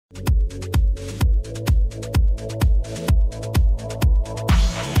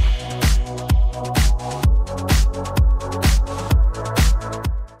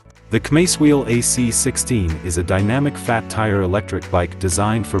The Cmacewheel AC16 is a dynamic fat tire electric bike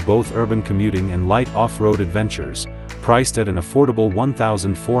designed for both urban commuting and light off-road adventures, priced at an affordable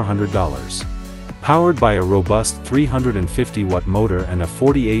 $1,400. Powered by a robust 350-watt motor and a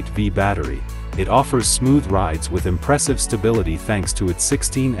 48V battery, it offers smooth rides with impressive stability thanks to its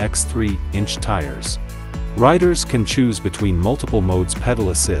 16x3-inch tires. Riders can choose between multiple modes: pedal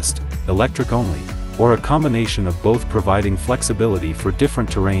assist, electric only, or a combination of both, providing flexibility for different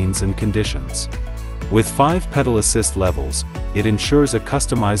terrains and conditions. With 5 pedal assist levels, it ensures a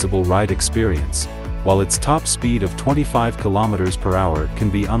customizable ride experience, while its top speed of 25 km/h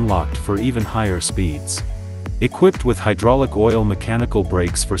can be unlocked for even higher speeds. Equipped with hydraulic oil mechanical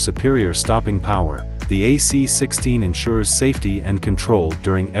brakes for superior stopping power, the AC16 ensures safety and control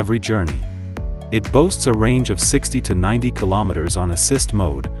during every journey. It boasts a range of 60 to 90 km on assist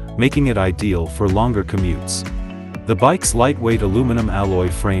mode, making it ideal for longer commutes. The bike's lightweight aluminum alloy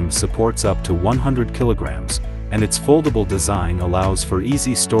frame supports up to 100 kg, and its foldable design allows for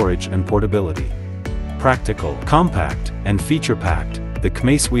easy storage and portability. Practical, compact, and feature-packed, the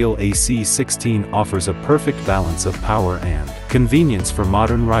Cmacewheel AC16 offers a perfect balance of power and convenience for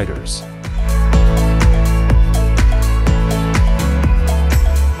modern riders.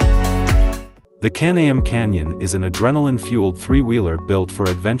 The Can-Am Canyon is an adrenaline-fueled three-wheeler built for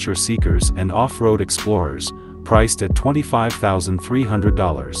adventure seekers and off-road explorers, priced at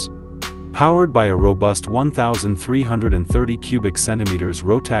 $25,300. Powered by a robust 1,330 cubic centimeters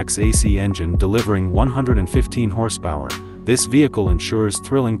Rotax AC engine delivering 115 horsepower, this vehicle ensures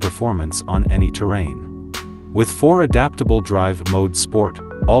thrilling performance on any terrain. With 4 adaptable drive modes: Sport,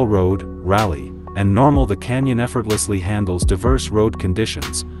 All-Road, Rally, and Normal, the Canyon effortlessly handles diverse road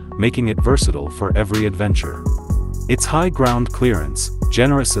conditions, making it versatile for every adventure. Its high ground clearance,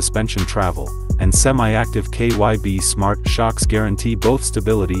 generous suspension travel, and semi-active KYB smart shocks guarantee both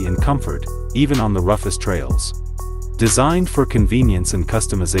stability and comfort, even on the roughest trails. Designed for convenience and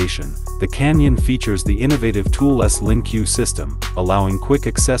customization, the Canyon features the innovative toolless LinQ system, allowing quick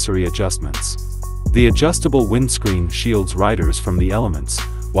accessory adjustments. The adjustable windscreen shields riders from the elements,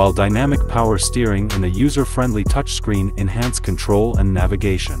 while dynamic power steering and a user-friendly touchscreen enhance control and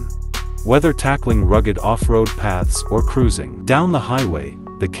navigation. Whether tackling rugged off-road paths or cruising down the highway,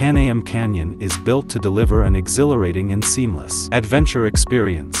 the Can-Am Canyon is built to deliver an exhilarating and seamless adventure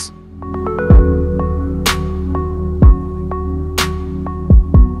experience.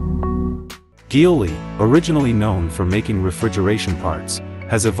 Geely, originally known for making refrigeration parts,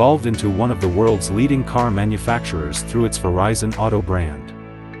 has evolved into one of the world's leading car manufacturers through its Farizon auto brand.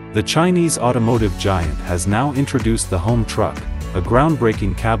 The Chinese automotive giant has now introduced the Homtruck, a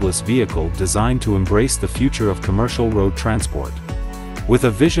groundbreaking cabless vehicle designed to embrace the future of commercial road transport. With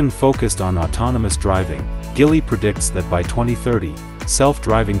a vision focused on autonomous driving, Geely predicts that by 2030,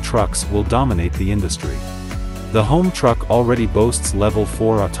 self-driving trucks will dominate the industry. The Homtruck already boasts Level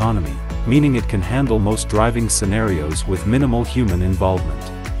 4 autonomy, meaning it can handle most driving scenarios with minimal human involvement.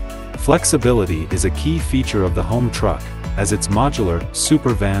 Flexibility is a key feature of the Homtruck, as its modular,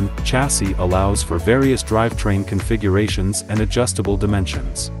 supervan chassis allows for various drivetrain configurations and adjustable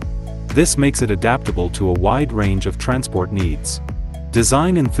dimensions. This makes it adaptable to a wide range of transport needs.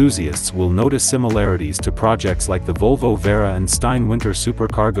 Design enthusiasts will notice similarities to projects like the Volvo Vera and Steinwinter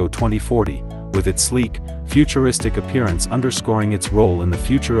Supercargo 2040, with its sleek, futuristic appearance underscoring its role in the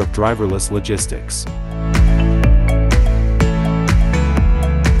future of driverless logistics.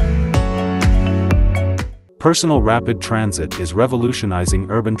 Personal Rapid Transit is revolutionizing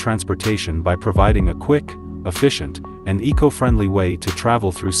urban transportation by providing a quick, efficient, and eco-friendly way to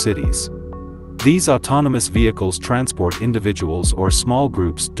travel through cities. These autonomous vehicles transport individuals or small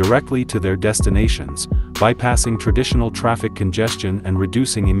groups directly to their destinations, bypassing traditional traffic congestion and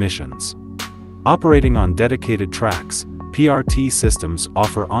reducing emissions. Operating on dedicated tracks, PRT systems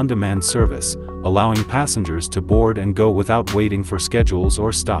offer on-demand service, allowing passengers to board and go without waiting for schedules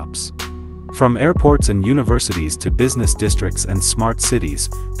or stops. From airports and universities to business districts and smart cities,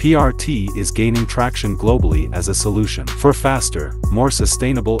 PRT is gaining traction globally as a solution for faster, more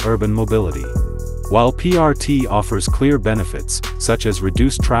sustainable urban mobility. While PRT offers clear benefits, such as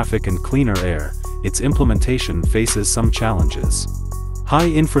reduced traffic and cleaner air, its implementation faces some challenges. High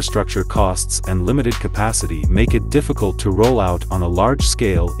infrastructure costs and limited capacity make it difficult to roll out on a large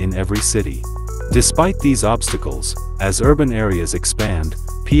scale in every city. Despite these obstacles, as urban areas expand,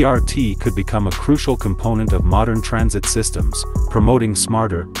 PRT could become a crucial component of modern transit systems, promoting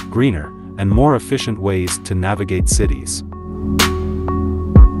smarter, greener, and more efficient ways to navigate cities.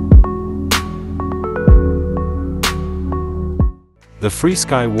 The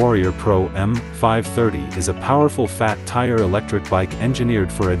Freesky Warrior Pro M530 is a powerful fat tire electric bike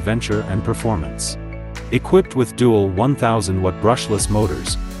engineered for adventure and performance. Equipped with dual 1000-watt brushless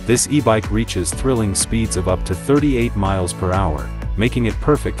motors, this e-bike reaches thrilling speeds of up to 38 miles per hour, making it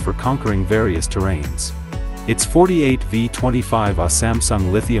perfect for conquering various terrains. Its 48V25Ah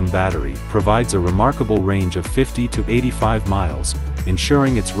Samsung lithium battery provides a remarkable range of 50 to 85 miles,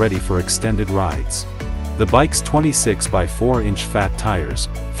 ensuring it's ready for extended rides. The bike's 26 by 4-inch fat tires,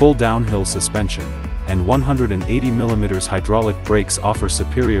 full downhill suspension, and 180mm hydraulic brakes offer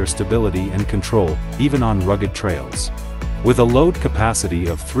superior stability and control, even on rugged trails. With a load capacity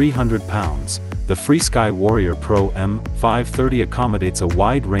of 300 pounds, the Freesky Warrior Pro M530 accommodates a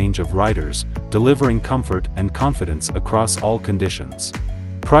wide range of riders, delivering comfort and confidence across all conditions.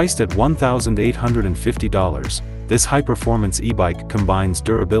 Priced at $1,850, this high-performance e-bike combines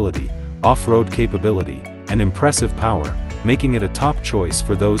durability, off-road capability, and impressive power, making it a top choice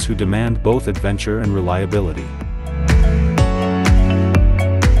for those who demand both adventure and reliability.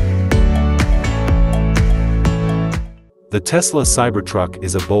 The Tesla Cybertruck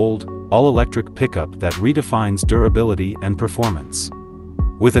is a bold, all-electric pickup that redefines durability and performance.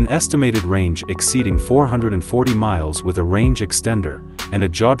 With an estimated range exceeding 440 miles with a range extender, and a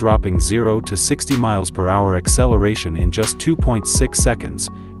jaw-dropping 0 to 60 miles per hour acceleration in just 2.6 seconds,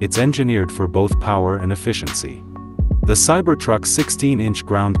 it's engineered for both power and efficiency. The Cybertruck's 16-inch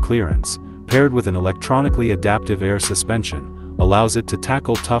ground clearance, paired with an electronically adaptive air suspension, allows it to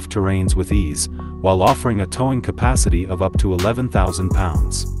tackle tough terrains with ease, while offering a towing capacity of up to 11,000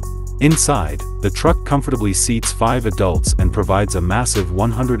 pounds. Inside, the truck comfortably seats 5 adults and provides a massive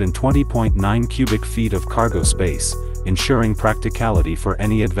 120.9 cubic feet of cargo space, ensuring practicality for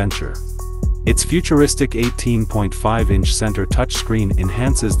any adventure. Its futuristic 18.5-inch center touchscreen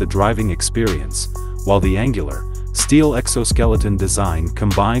enhances the driving experience, while the angular, steel exoskeleton design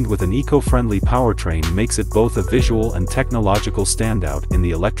combined with an eco-friendly powertrain makes it both a visual and technological standout in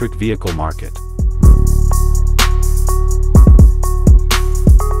the electric vehicle market.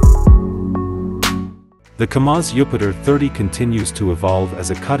 The KAMAZ Yupiter 30 continues to evolve as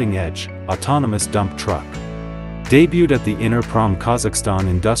a cutting-edge, autonomous dump truck. Debuted at the Inner Prom Kazakhstan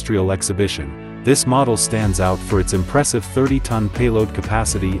Industrial Exhibition, this model stands out for its impressive 30-ton payload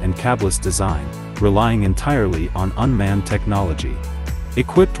capacity and cabless design, relying entirely on unmanned technology.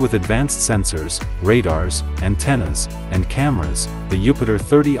 Equipped with advanced sensors, radars, antennas, and cameras, the Yupiter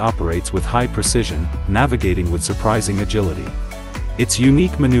 30 operates with high precision, navigating with surprising agility. Its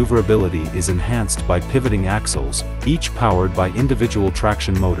unique maneuverability is enhanced by pivoting axles, each powered by individual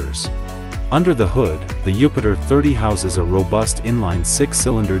traction motors. Under the hood, the Yupiter 30 houses a robust inline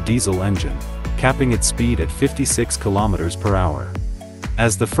 6-cylinder diesel engine, capping its speed at 56 km per hour.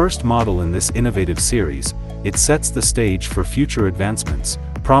 As the first model in this innovative series, it sets the stage for future advancements,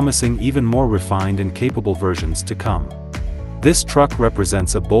 promising even more refined and capable versions to come. This truck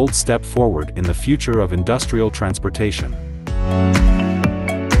represents a bold step forward in the future of industrial transportation.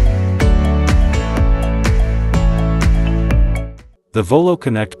 The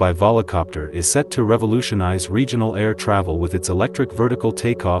VoloConnect by VoloCopter is set to revolutionize regional air travel with its electric vertical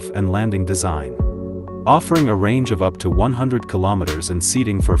takeoff and landing design. Offering a range of up to 100 kilometers and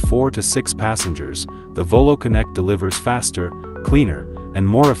seating for 4 to 6 passengers, the VoloConnect delivers faster, cleaner, and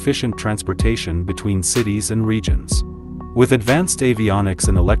more efficient transportation between cities and regions. With advanced avionics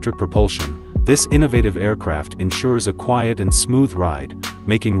and electric propulsion, this innovative aircraft ensures a quiet and smooth ride,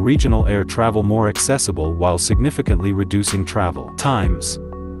 making regional air travel more accessible while significantly reducing travel times.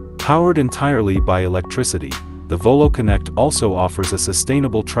 Powered entirely by electricity, the VoloConnect also offers a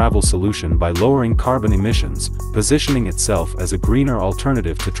sustainable travel solution by lowering carbon emissions, positioning itself as a greener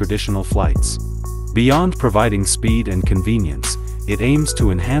alternative to traditional flights. Beyond providing speed and convenience, it aims to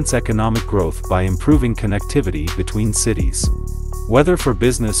enhance economic growth by improving connectivity between cities. Whether for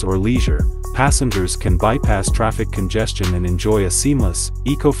business or leisure, passengers can bypass traffic congestion and enjoy a seamless,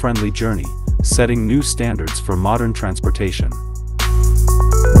 eco-friendly journey, setting new standards for modern transportation.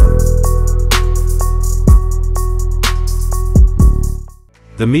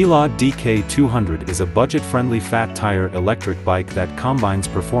 The Meelod DK200 is a budget-friendly fat tire electric bike that combines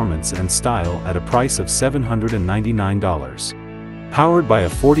performance and style at a price of $799. Powered by a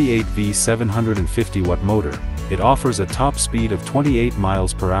 48V 750-watt motor, it offers a top speed of 28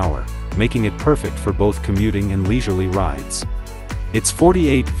 miles per hour, making it perfect for both commuting and leisurely rides. Its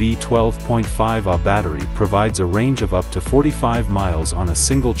 48V 12.5Ah battery provides a range of up to 45 miles on a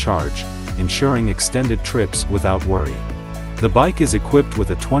single charge, ensuring extended trips without worry. The bike is equipped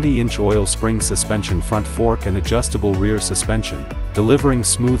with a 20-inch oil spring suspension front fork and adjustable rear suspension, delivering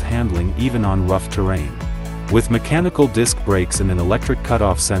smooth handling even on rough terrain. With mechanical disc brakes and an electric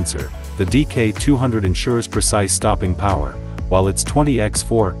cutoff sensor, the DK200 ensures precise stopping power, while its 20x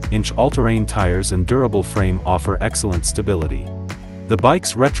 4-inch all-terrain tires and durable frame offer excellent stability. The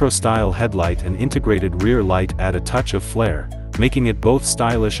bike's retro-style headlight and integrated rear light add a touch of flair, making it both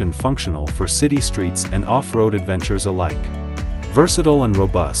stylish and functional for city streets and off-road adventures alike. Versatile and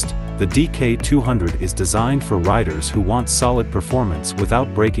robust, the DK200 is designed for riders who want solid performance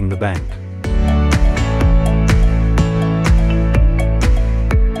without breaking the bank.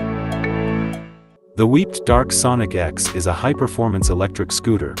 The Weped Dark Sonic X is a high-performance electric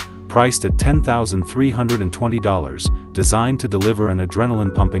scooter, priced at $10,320, designed to deliver an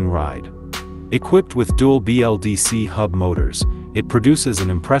adrenaline-pumping ride. Equipped with dual BLDC hub motors, it produces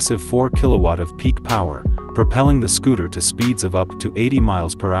an impressive 4 kW of peak power, propelling the scooter to speeds of up to 80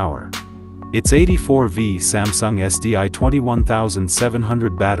 miles per hour. Its 84V Samsung SDI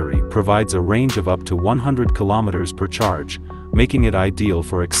 21700 battery provides a range of up to 100 km per charge, making it ideal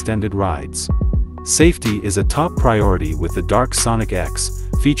for extended rides. Safety is a top priority with the Dark Sonic X,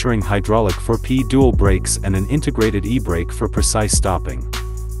 featuring hydraulic 4P dual brakes and an integrated e-brake for precise stopping.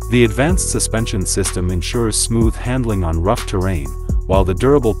 The advanced suspension system ensures smooth handling on rough terrain, while the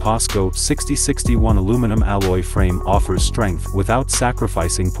durable POSCO 6061 aluminum alloy frame offers strength without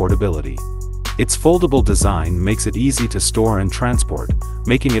sacrificing portability. Its foldable design makes it easy to store and transport,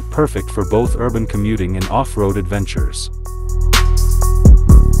 making it perfect for both urban commuting and off-road adventures.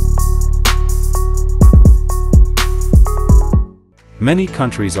 Many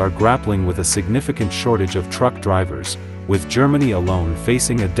countries are grappling with a significant shortage of truck drivers, with Germany alone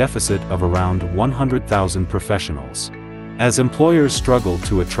facing a deficit of around 100,000 professionals. As employers struggle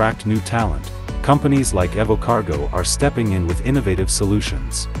to attract new talent, companies like Evocargo are stepping in with innovative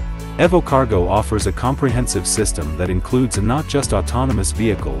solutions. Evocargo offers a comprehensive system that includes not just autonomous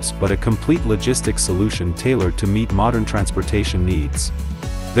vehicles but a complete logistics solution tailored to meet modern transportation needs.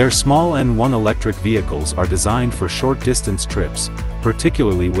 Their small N1 electric vehicles are designed for short-distance trips,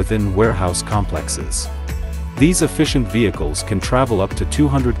 particularly within warehouse complexes. These efficient vehicles can travel up to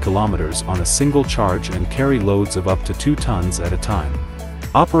 200 kilometers on a single charge and carry loads of up to 2 tons at a time.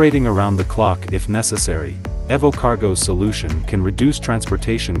 Operating around the clock if necessary, Evocargo's solution can reduce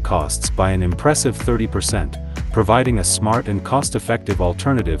transportation costs by an impressive 30%, providing a smart and cost-effective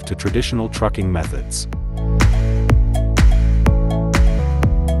alternative to traditional trucking methods.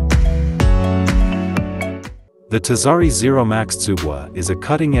 The Tazzari Zeromax Cubo is a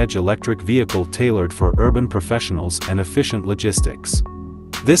cutting-edge electric vehicle tailored for urban professionals and efficient logistics.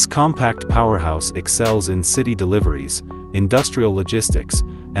 This compact powerhouse excels in city deliveries, industrial logistics,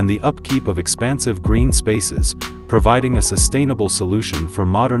 and the upkeep of expansive green spaces, providing a sustainable solution for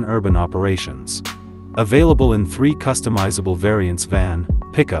modern urban operations. Available in 3 customizable variants: van,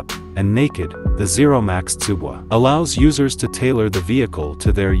 pickup, and naked, the Zeromax Cubo allows users to tailor the vehicle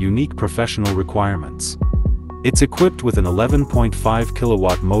to their unique professional requirements. It's equipped with an 11.5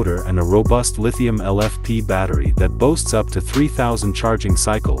 kilowatt motor and a robust lithium LFP battery that boasts up to 3,000 charging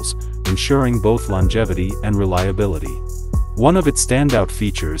cycles, ensuring both longevity and reliability. One of its standout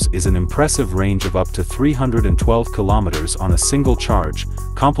features is an impressive range of up to 312 kilometers on a single charge,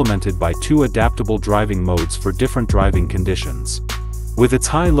 complemented by 2 adaptable driving modes for different driving conditions. With its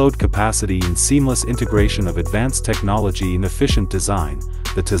high load capacity and seamless integration of advanced technology and efficient design,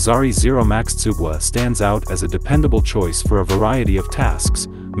 the Tazzari Zeromax Cubo stands out as a dependable choice for a variety of tasks,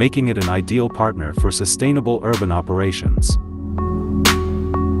 making it an ideal partner for sustainable urban operations.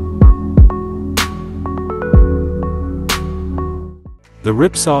 The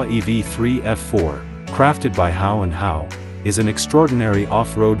Ripsaw EV3-F4, crafted by How & How, is an extraordinary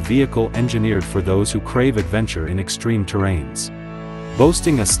off-road vehicle engineered for those who crave adventure in extreme terrains.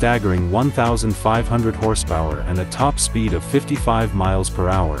 Boasting a staggering 1,500 horsepower and a top speed of 55 miles per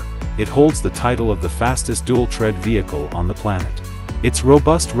hour, it holds the title of the fastest dual-tread vehicle on the planet. Its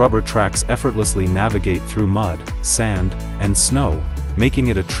robust rubber tracks effortlessly navigate through mud, sand, and snow, making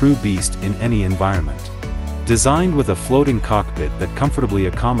it a true beast in any environment. Designed with a floating cockpit that comfortably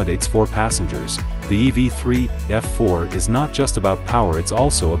accommodates 4 passengers, the EV3-F4 is not just about power, it's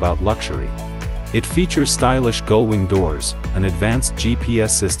also about luxury. It features stylish gull-wing doors, an advanced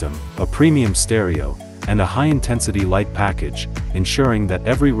GPS system, a premium stereo, and a high-intensity light package, ensuring that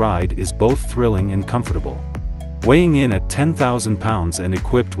every ride is both thrilling and comfortable. Weighing in at 10,000 pounds and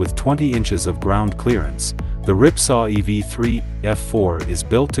equipped with 20 inches of ground clearance, the Ripsaw EV3-F4 is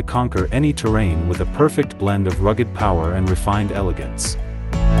built to conquer any terrain with a perfect blend of rugged power and refined elegance.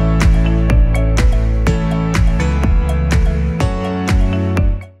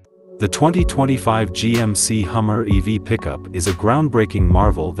 The 2025 GMC Hummer EV pickup is a groundbreaking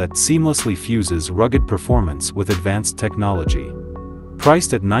marvel that seamlessly fuses rugged performance with advanced technology.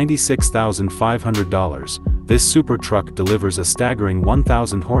 Priced at $96,500, this super truck delivers a staggering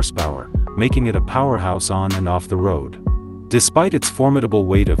 1,000 horsepower, making it a powerhouse on and off the road. Despite its formidable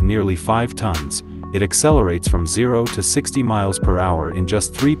weight of nearly 5 tons, it accelerates from 0 to 60 miles per hour in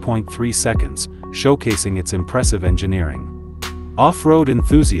just 3.3 seconds, showcasing its impressive engineering. Off-road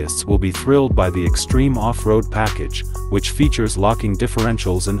enthusiasts will be thrilled by the Extreme Off-Road package, which features locking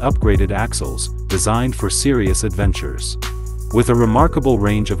differentials and upgraded axles, designed for serious adventures. With a remarkable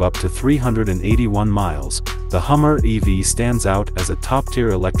range of up to 381 miles, the Hummer EV stands out as a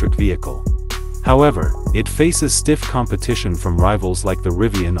top-tier electric vehicle. However, it faces stiff competition from rivals like the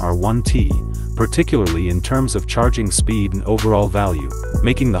Rivian R1T, particularly in terms of charging speed and overall value,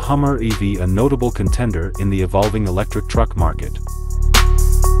 making the Hummer EV a notable contender in the evolving electric truck market.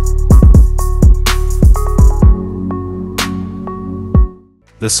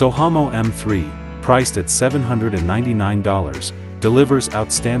 The Sohamo M3, priced at $799, delivers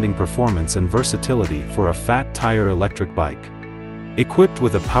outstanding performance and versatility for a fat tire electric bike. Equipped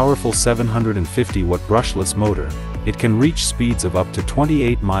with a powerful 750-watt brushless motor, it can reach speeds of up to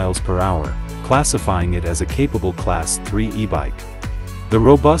 28 miles per hour, classifying it as a capable Class 3 e-bike. The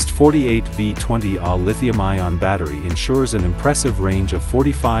robust 48V20Ah lithium-ion battery ensures an impressive range of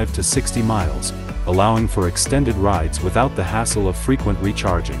 45 to 60 miles, allowing for extended rides without the hassle of frequent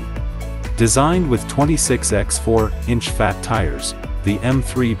recharging. Designed with 26x4-inch fat tires, the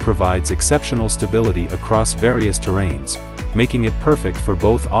M3 provides exceptional stability across various terrains, making it perfect for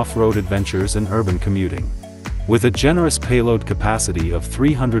both off-road adventures and urban commuting. With a generous payload capacity of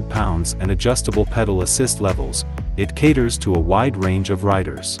 300 pounds and adjustable pedal assist levels, it caters to a wide range of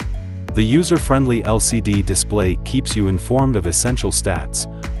riders. The user-friendly LCD display keeps you informed of essential stats,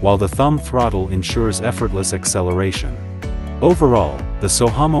 while the thumb throttle ensures effortless acceleration. Overall, the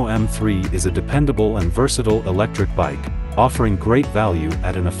Sohamo M3 is a dependable and versatile electric bike, offering great value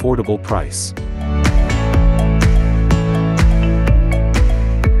at an affordable price.